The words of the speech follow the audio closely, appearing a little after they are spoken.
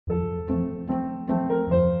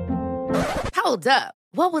Hold up.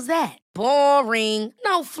 What was that? Boring.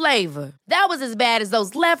 No flavor. That was as bad as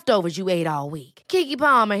those leftovers you ate all week. Keke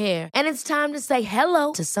Palmer here, and it's time to say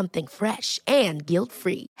hello to something fresh and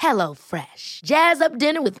guilt-free. Hello Fresh. Jazz up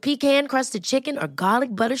dinner with pecan-crusted chicken or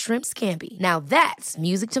garlic butter shrimp scampi. Now that's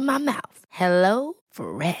music to my mouth. Hello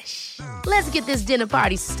Fresh. Let's get this dinner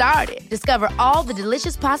party started. Discover all the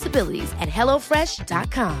delicious possibilities at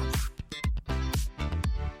hellofresh.com.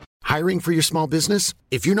 Hiring for your small business?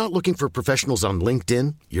 If you're not looking for professionals on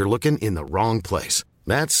LinkedIn, you're looking in the wrong place.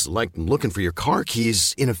 That's like looking for your car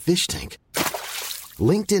keys in a fish tank.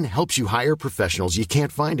 LinkedIn helps you hire professionals you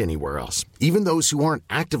can't find anywhere else, even those who aren't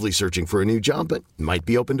actively searching for a new job but might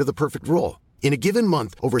be open to the perfect role. In a given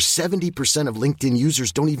month, over 70% of LinkedIn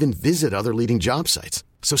users don't even visit other leading job sites.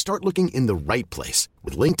 So start looking in the right place.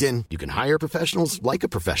 With LinkedIn, you can hire professionals like a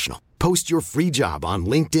professional. Post your free job on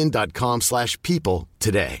linkedin.com/people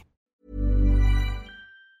today.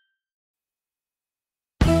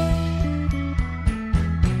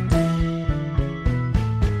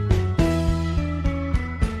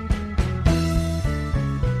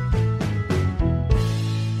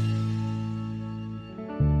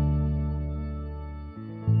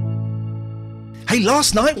 Hey,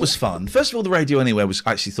 last night was fun. First of all, the Radio Anywhere was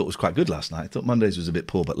actually thought was quite good last night. I thought Mondays was a bit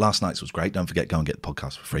poor, but last night's was great. Don't forget, go and get the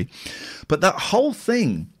podcast for free. But that whole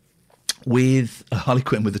thing with Harley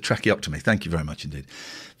Quinn with the tracheotomy, thank you very much indeed.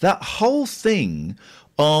 That whole thing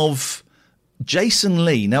of Jason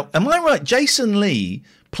Lee. Now, am I right? Jason Lee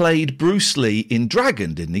played Bruce Lee in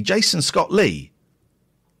Dragon, didn't he? Jason Scott Lee.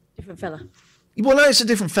 Different fella. Well, no, it's a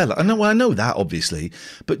different fella. I know that, obviously.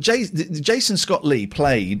 But Jason Scott Lee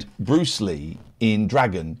played Bruce Lee in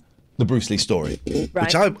Dragon, the Bruce Lee story. Right.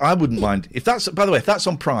 Which I wouldn't mind. If that's, by the way, if that's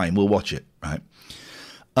on Prime, we'll watch it, right?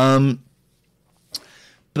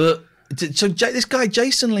 But so this guy,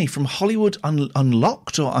 Jason Lee from Hollywood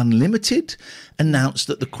Unlocked or Unlimited, announced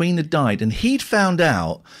that the Queen had died. And he'd found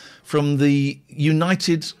out from the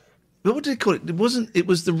United... What did he call it? It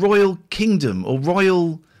was the Royal Kingdom or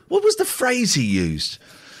Royal... What was the phrase he used?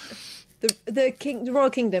 The Royal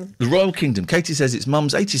Kingdom. The Royal Kingdom. Katie says it's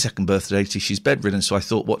Mum's 82nd birthday. She's bedridden, so I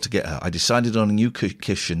thought what to get her. I decided on a new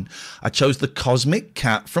cushion. I chose the Cosmic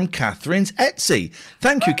Cat from Catherine's Etsy.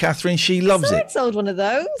 Thank you, Catherine. She loves it. I sold one of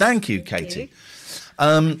those. Thank you, Katie.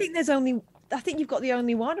 I think you've got the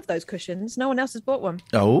only one of those cushions. No one else has bought one.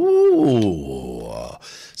 Oh,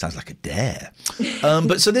 sounds like a dare.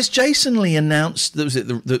 But so this Jason Lee announced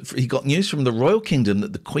that he got news from the Royal Kingdom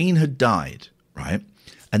that the Queen had died, right?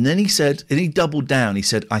 And then he said, and he doubled down. He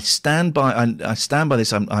said, I stand by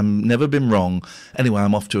this. I'm never been wrong. Anyway,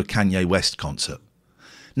 I'm off to a Kanye West concert.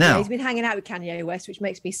 Now, he's been hanging out with Kanye West, which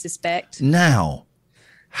makes me suspect. Now,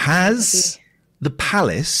 has the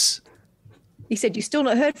palace... He said, you've still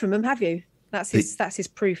not heard from him, have you? That's his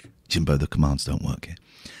proof. Jimbo, the commands don't work here.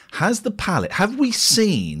 Has the palace... Have we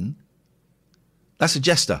seen... That's a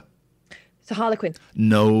jester. It's a Harlequin.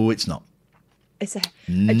 No, it's not. It's a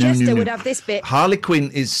jester would have this bit. Harlequin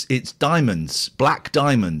it's diamonds, black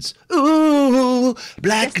diamonds. Ooh,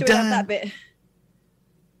 black diamonds. That bit.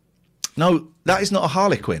 No, that is not a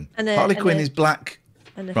Harlequin. Harlequin is black.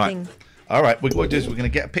 And right. Thing. All right, what we're going to do is we're going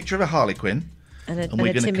to get a picture of a Harlequin. And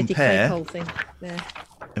we're going to compare. Thing. There.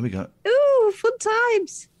 Here we go. Ooh, fun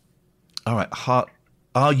times. All right,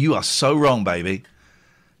 you are so wrong, baby.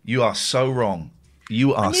 You are so wrong.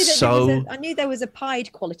 You are I knew there was a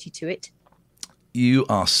pied quality to it. You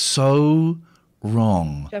are so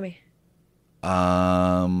wrong. Show me.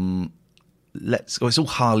 Let's go. It's all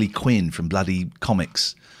Harley Quinn from bloody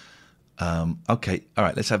comics. Okay, all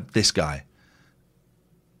right. Let's have this guy.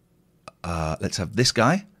 Let's have this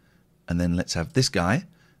guy, and then let's have this guy.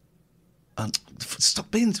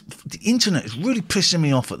 Stop being. The internet is really pissing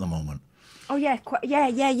me off at the moment. Oh yeah,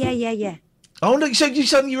 yeah. Oh no! So you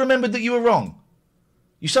suddenly remembered that you were wrong.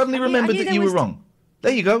 You suddenly remembered that you were wrong.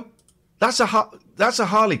 There you go. That's a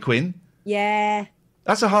Harley Quinn. Yeah.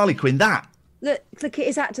 That's a Harley Quinn. That. Look at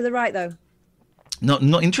his hat to the right, though. Not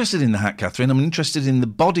interested in the hat, Catherine. I'm interested in the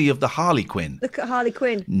body of the Harley Quinn. Look at Harley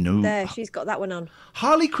Quinn. No. There, she's got that one on.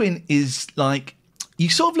 Harley Quinn is like, you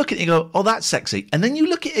sort of look at it and go, oh, that's sexy. And then you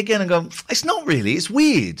look at it again and go, it's not really. It's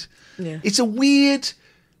weird. Yeah. It's a weird,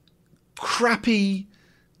 crappy...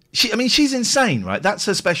 she's insane, right? That's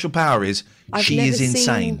her special power is she is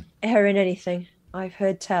insane. I've never seen her in anything. I've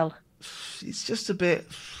heard tell. It's just a bit,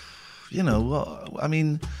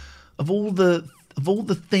 of all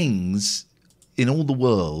the things in all the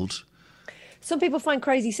world. Some people find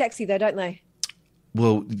crazy sexy, though, don't they?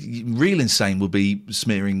 Well, real insane would be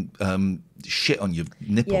smearing shit on your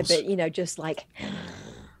nipples. Yeah, but, just like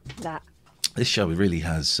that. This show really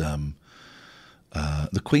has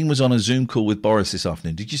The Queen was on a Zoom call with Boris this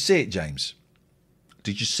afternoon. Did you see it, James?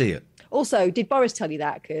 Did you see it? Also, did Boris tell you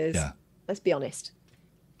that? Because let's be honest.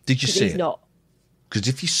 Did you see he's it? Not. Because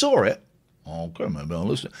if you saw it,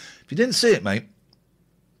 listen. If you didn't see it, mate,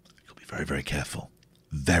 you'll be very, very careful.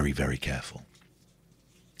 Very, very careful.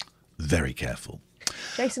 Very careful.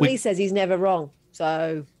 Jason Lee says he's never wrong,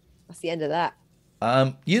 so that's the end of that.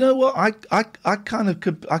 You know what? I kind of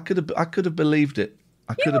could have believed it.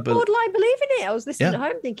 You were borderline believing it. I was listening at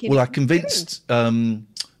home thinking. Well, I convinced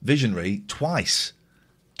Visionary twice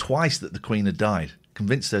that the Queen had died.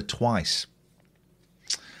 Convinced her twice.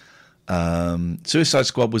 Suicide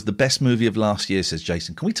Squad was the best movie of last year, says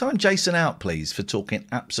Jason. Can we time Jason out, please, for talking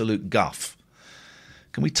absolute guff?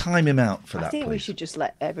 Can we time him out for that, I think please? we should just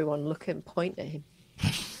let everyone look and point at him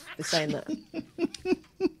for saying that.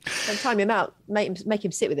 And time him out. Make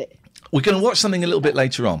him sit with it. We're going to watch something a little bit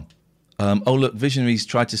later on. Oh, look, Visionaries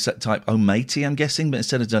tried to type "oh matey," I'm guessing, but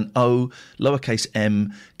instead has done O, lowercase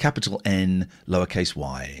m, capital N, lowercase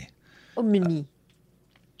y. Oh, mini.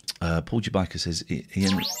 Paul Jubiker says,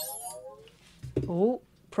 Ian... Oh,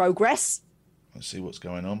 progress. Let's see what's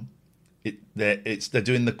going on. They're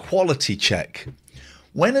doing the quality check.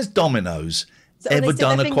 When has Domino's ever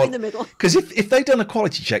done a quality... Because if they'd done a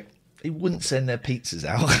quality check, they wouldn't send their pizzas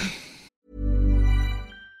out.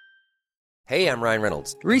 Hey, I'm Ryan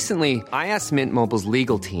Reynolds. Recently, I asked Mint Mobile's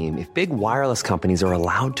legal team if big wireless companies are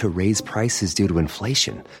allowed to raise prices due to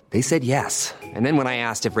inflation. They said yes. And then when I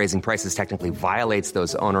asked if raising prices technically violates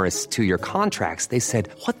those onerous 2-year contracts, they said,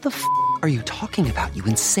 "What the f*** are you talking about, you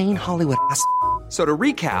insane Hollywood ass?" So to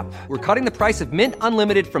recap, we're cutting the price of Mint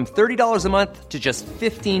Unlimited from $30 a month to just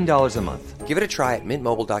 $15 a month. Give it a try at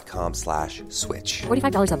mintmobile.com/switch.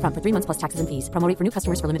 $45 up front for 3 months plus taxes and fees. Promo rate for new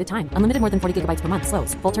customers for limited time. Unlimited more than 40 gigabytes per month.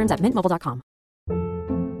 Slows full terms at mintmobile.com.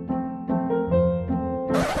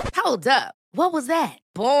 Hold up. What was that?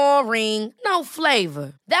 Boring. No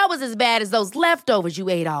flavor. That was as bad as those leftovers you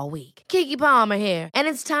ate all week. Keke Palmer here, and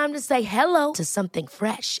it's time to say hello to something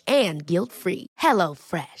fresh and guilt-free. Hello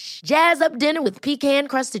Fresh. Jazz up dinner with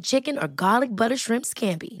pecan-crusted chicken or garlic butter shrimp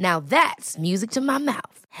scampi. Now that's music to my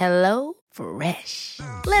mouth. Hello Fresh.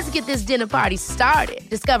 Let's get this dinner party started.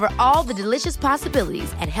 Discover all the delicious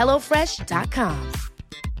possibilities at hellofresh.com.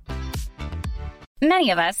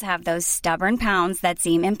 Many of us have those stubborn pounds that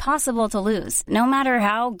seem impossible to lose, no matter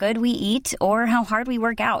how good we eat or how hard we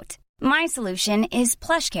work out. My solution is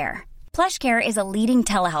PlushCare. PlushCare is a leading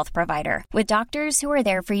telehealth provider with doctors who are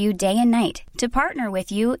there for you day and night to partner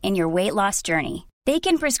with you in your weight loss journey. They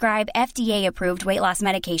can prescribe FDA-approved weight loss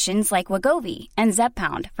medications like Wegovy and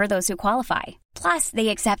Zepbound for those who qualify. Plus, they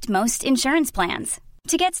accept most insurance plans.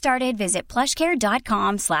 To get started, visit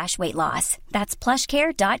plushcare.com/weightloss. That's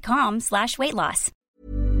plushcare.com/weightloss.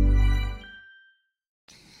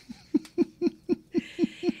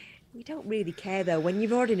 We don't really care though. When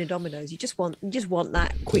you're ordering a Domino's, you just want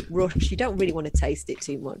that quick rush. You don't really want to taste it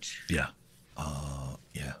too much. Yeah.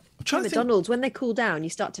 Yeah. I'm trying to think. McDonald's, when they cool down, you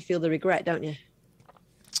start to feel the regret, don't you?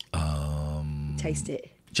 Taste it.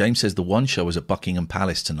 James says the one show is at Buckingham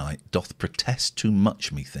Palace tonight. Doth protest too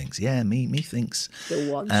much, methinks. Yeah, me thinks The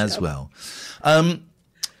one as show. well. I've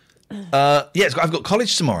got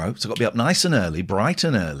college tomorrow, so I've got to be up nice and early, bright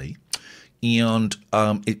and early. And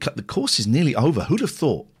the course is nearly over. Who'd have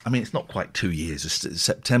thought? I mean, it's not quite 2 years. It's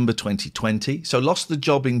September 2020. So lost the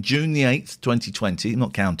job in June the 8th, 2020,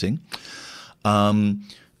 not counting.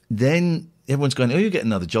 Then everyone's going, oh, you'll get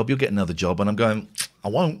another job. And I'm going, I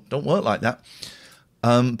won't. Don't work like that.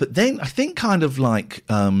 But then I think kind of like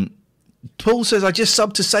Paul says, I just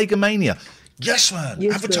subbed to Sega Mania. Yes, man.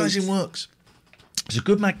 Yes, advertising works. It's a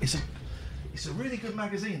good it's a really good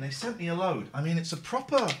magazine. They sent me a load. I mean, it's a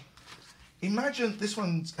proper... Imagine, this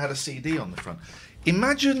one's had a CD on the front.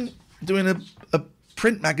 Imagine doing a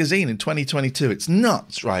print magazine in 2022. It's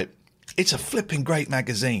nuts, right? It's a flipping great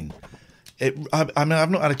magazine. I mean, I've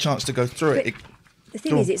not had a chance to go through it. The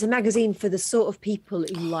thing is, it's a magazine for the sort of people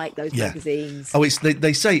who like those magazines. Oh,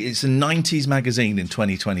 they say it's a 90s magazine in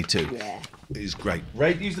 2022. Yeah. It is great.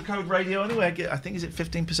 Use the code radio anyway. I think is it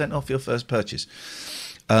 15% off your first purchase.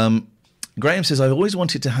 Graham says, I've always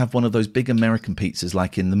wanted to have one of those big American pizzas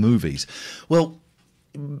like in the movies. Well,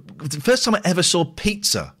 the first time I ever saw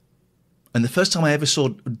pizza and the first time I ever saw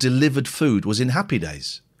delivered food was in Happy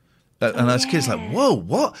Days. And as kids, like,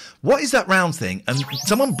 whoa, what is that round thing? And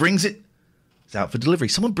someone brings it. It's out for delivery.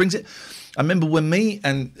 Someone brings it. I remember when me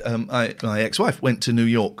and my ex-wife went to New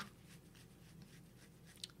York.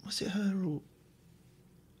 Was it her or...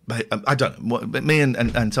 I don't know. But me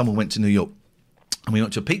and someone went to New York. And we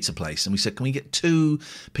went to a pizza place and we said, can we get 2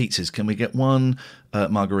 pizzas? Can we get one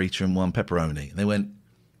margarita and one pepperoni? And they went,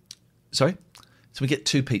 sorry? So we get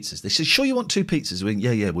 2 pizzas. They said, sure you want 2 pizzas? We went,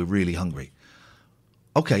 yeah, we're really hungry.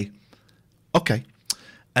 Okay.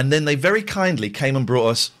 And then they very kindly came and brought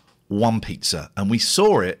us 1 pizza. And we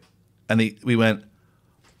saw it, and we went,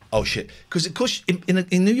 oh, shit. Because, of course,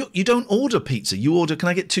 in New York, you don't order pizza. You order, can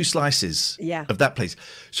I get 2 slices of that place?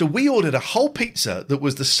 So we ordered a whole pizza that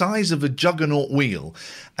was the size of a juggernaut wheel.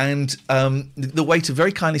 And the waiter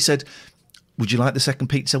very kindly said, would you like the second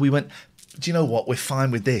pizza? We went, do you know what? We're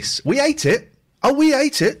fine with this. We ate it. Oh, we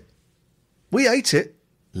ate it.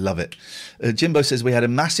 Love it. Jimbo says we had a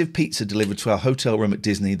massive pizza delivered to our hotel room at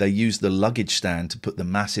Disney. They used the luggage stand to put the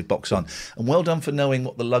massive box on. And well done for knowing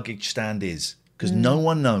what the luggage stand is, because no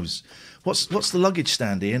one knows. What's the luggage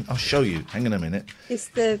stand, Ian? I'll show you. Hang on a minute. It's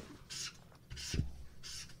that.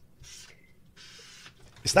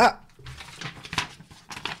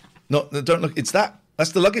 No, don't look. It's that.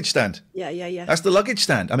 That's the luggage stand. Yeah. That's the luggage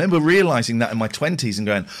stand. I remember realising that in my 20s and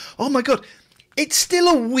going, oh, my God. It's still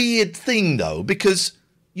a weird thing, though, because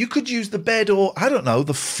you could use the bed or, I don't know,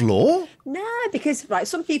 the floor? No, because,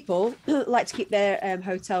 some people like to keep their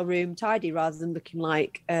hotel room tidy rather than looking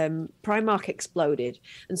like Primark exploded.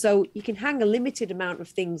 And so you can hang a limited amount of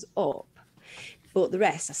things up, but the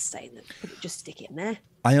rest, I say, just stick it in there.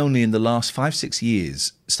 I only, in the last 5-6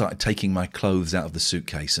 years, started taking my clothes out of the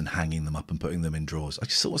suitcase and hanging them up and putting them in drawers. I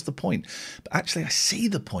just thought, what's the point? But actually, I see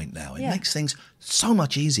the point now. It makes things so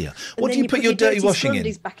much easier. What do you put your dirty washing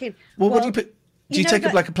in? Back in? Well, what do you put? Do you take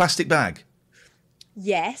up like a plastic bag?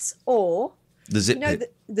 Yes, or the zip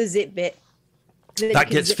bit. The zip bit. That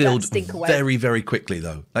gets filled very, very quickly,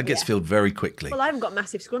 though. That gets filled very quickly. Well, I haven't got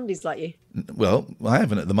massive scrundies like you. Well, I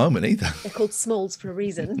haven't at the moment either. They're called smalls for a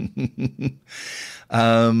reason.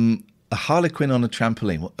 A harlequin on a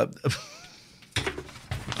trampoline.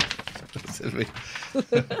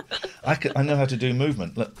 I know how to do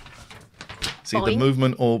movement. Look, it's either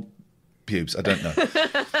movement or pubes. I don't know.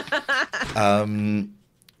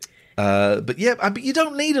 But you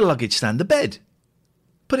don't need a luggage stand. The bed.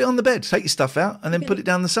 Put it on the bed. Take your stuff out and then put it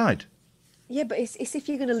down the side. Yeah, but it's if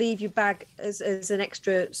you're going to leave your bag as an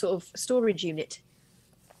extra sort of storage unit.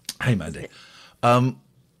 Hey, Mandy.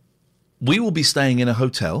 We will be staying in a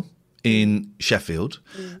hotel in Sheffield,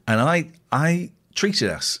 and I treated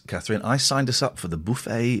us, Catherine. I signed us up for the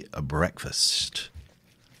buffet breakfast.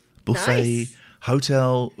 Buffet,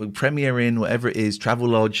 hotel, Premier Inn, whatever it is,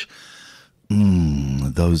 Travelodge.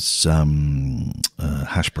 Those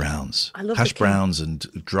hash browns. I love hash browns and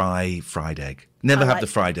dry fried egg. Never have the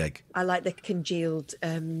fried egg. I like the congealed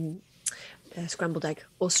scrambled egg,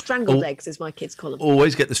 or strangled eggs, as my kids call them.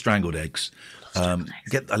 Always get the strangled eggs. I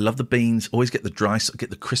love the beans. Always get the dry, get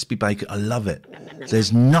the crispy bacon. I love it.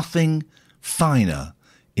 There's nothing finer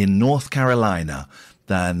in North Carolina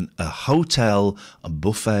than a hotel, a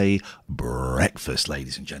buffet breakfast,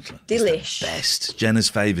 ladies and gentlemen. Delish. It's the best. Jenna's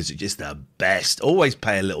favourites are just the best. Always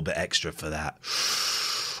pay a little bit extra for that.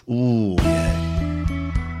 Ooh, yeah.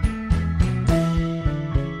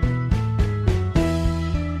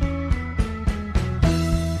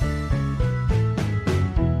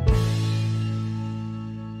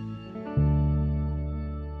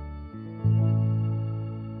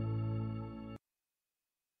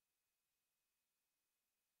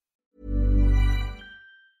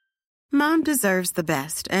 Mom deserves the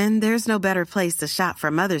best, and there's no better place to shop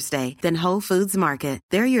for Mother's Day than Whole Foods Market.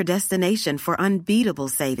 They're your destination for unbeatable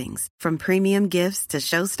savings, from premium gifts to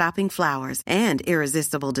show-stopping flowers and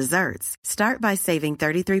irresistible desserts. Start by saving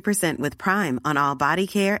 33% with Prime on all body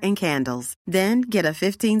care and candles. Then get a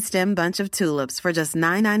 15-stem bunch of tulips for just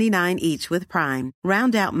 $9.99 each with Prime.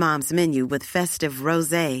 Round out Mom's menu with festive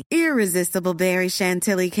rosé, irresistible berry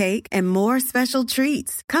chantilly cake, and more special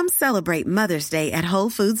treats. Come celebrate Mother's Day at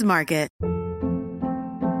Whole Foods Market.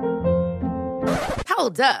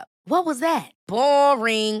 Hold up. What was that?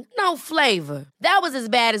 Boring. No flavor. That was as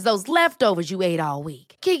bad as those leftovers you ate all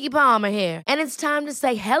week. Keke Palmer here, and it's time to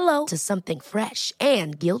say hello to something fresh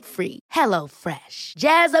and guilt-free. Hello Fresh.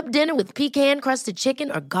 Jazz up dinner with pecan-crusted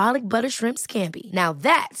chicken or garlic butter shrimp scampi. Now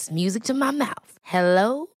that's music to my mouth.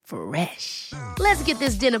 Hello Fresh. Let's get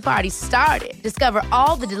this dinner party started. Discover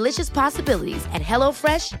all the delicious possibilities at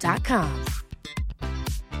HelloFresh.com.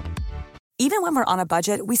 Even when we're on a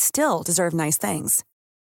budget, we still deserve nice things.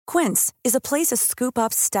 Quince is a place to scoop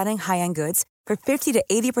up stunning high-end goods for 50 to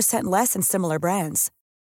 80% less than similar brands.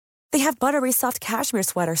 They have buttery soft cashmere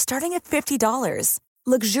sweaters starting at $50,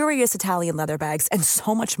 luxurious Italian leather bags, and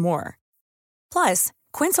so much more. Plus,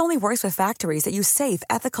 Quince only works with factories that use safe,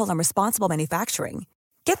 ethical, and responsible manufacturing.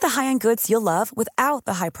 Get the high-end goods you'll love without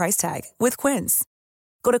the high price tag with Quince.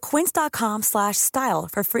 Go to quince.com/style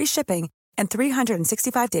for free shipping and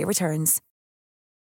 365-day returns.